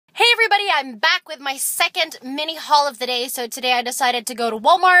I'm back with my second mini haul of the day. So today I decided to go to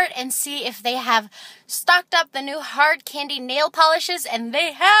Walmart and see if they have stocked up the new hard candy nail polishes, and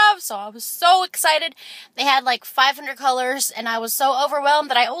they have. So I was so excited. They had like 500 colors, and I was so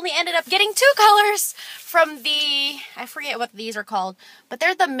overwhelmed that I only ended up getting 2 colors from the, I forget what these are called, but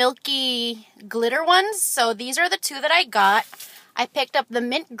they're the milky glitter ones. So these are the 2 that I got. I picked up the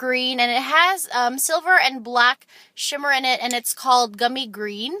mint green, and it has silver and black shimmer in it, and it's called Gummy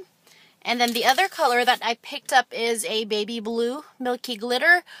Green. And then the other color that I picked up is a baby blue milky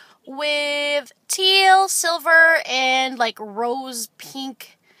glitter with teal, silver, and like rose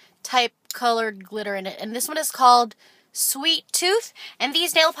pink type colored glitter in it. And this one is called Sweet Tooth, and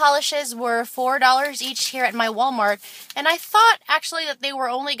these nail polishes were $4 each here at my Walmart, and I thought actually that they were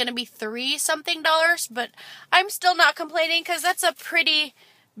only going to be $3 something, but I'm still not complaining because that's a pretty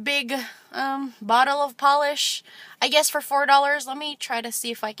big bottle of polish, I guess, for $4. Let me try to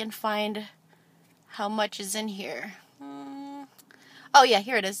see if I can find how much is in here. Oh yeah,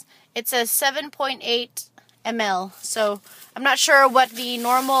 here it is. It says 7.8 ml, so I'm not sure what the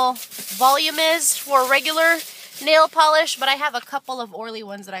normal volume is for regular nail polish, but I have a couple of Orly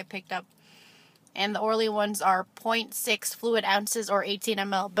ones that I picked up, and the Orly ones are 0.6 fluid ounces or 18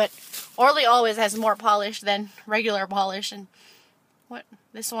 ml, but Orly always has more polish than regular polish, and what,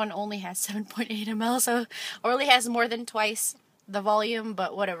 this one only has 7.8 ml, so Orly has more than twice the volume,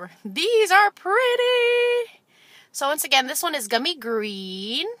 but whatever. These are pretty! So once again, this one is Gummy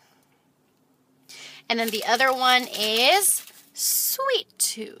Green, and then the other one is Sweet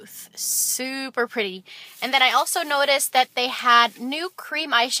Tooth. Super pretty. And then I also noticed that they had new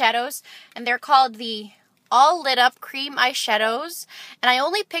cream eyeshadows, and they're called the All Lit Up Cream Eyeshadows. And I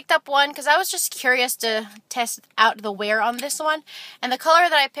only picked up one because I was just curious to test out the wear on this one. And the color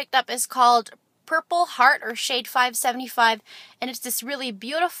that I picked up is called Purple Heart, or shade 575. And it's this really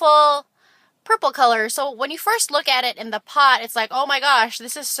beautiful purple color. So when you first look at it in the pot, it's like, oh my gosh,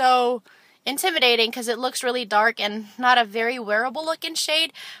 this is so intimidating because it looks really dark and not a very wearable looking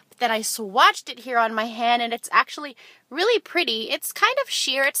shade. But then I swatched it here on my hand, and it's actually really pretty. It's kind of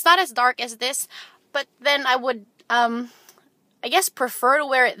sheer. It's not as dark as this, but then I would I guess prefer to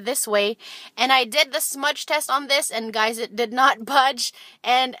wear it this way. And I did the smudge test on this, and guys, it did not budge.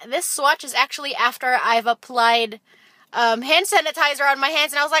 And this swatch is actually after I've applied hand sanitizer on my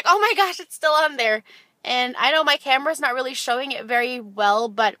hands, and I was like, oh my gosh, it's still on there. And I know my camera's not really showing it very well,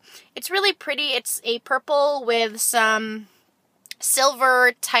 but it's really pretty. It's a purple with some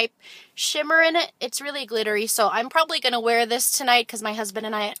silver type shimmer in it. It's really glittery, so I'm probably going to wear this tonight because my husband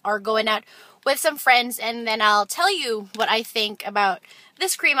and I are going out with some friends, and then I'll tell you what I think about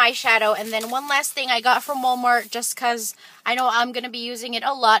this cream eyeshadow. And then one last thing I got from Walmart, just because I know I'm going to be using it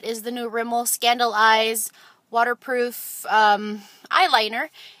a lot, is the new Rimmel Scandal Eyes waterproof eyeliner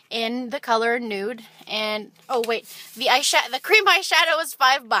in the color nude. And oh wait, the cream eyeshadow is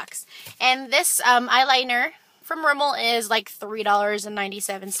 $5, and this eyeliner from Rimmel is like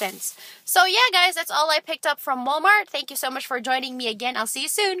 $3.97. So yeah guys, that's all I picked up from Walmart. Thank you so much for joining me again. I'll see you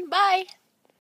soon. Bye.